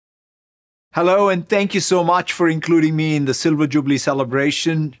Hello, and thank you so much for including me in the Silver Jubilee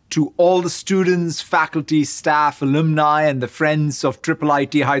celebration. To all the students, faculty, staff, alumni, and the friends of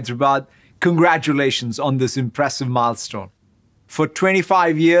IIIT Hyderabad, congratulations on this impressive milestone. For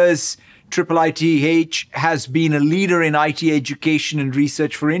 25 years, IIITH has been a leader in IT education and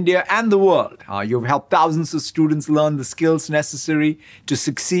research for India and the world. You've helped thousands of students learn the skills necessary to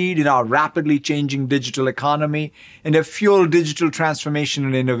succeed in our rapidly changing digital economy and have fueled digital transformation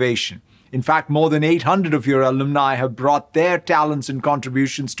and innovation. In fact, more than 800 of your alumni have brought their talents and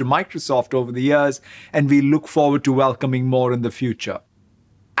contributions to Microsoft over the years, and we look forward to welcoming more in the future.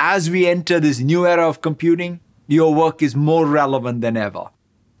 As we enter this new era of computing, your work is more relevant than ever.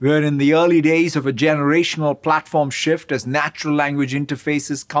 We're in the early days of a generational platform shift as natural language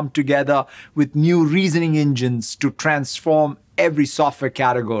interfaces come together with new reasoning engines to transform every software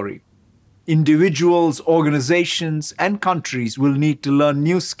category. Individuals, organizations, and countries will need to learn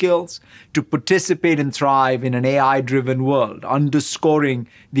new skills to participate and thrive in an AI-driven world, underscoring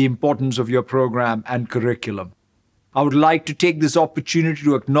the importance of your program and curriculum. I would like to take this opportunity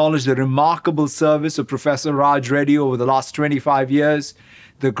to acknowledge the remarkable service of Professor Raj Reddy over the last 25 years.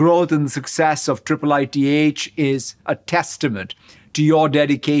 The growth and success of IIITH is a testament to your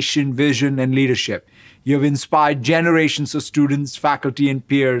dedication, vision, and leadership. You have inspired generations of students, faculty, and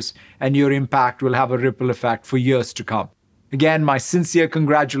peers, and your impact will have a ripple effect for years to come. Again, my sincere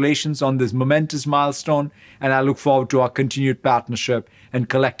congratulations on this momentous milestone, and I look forward to our continued partnership and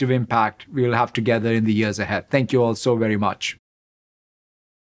collective impact we will have together in the years ahead. Thank you all so very much.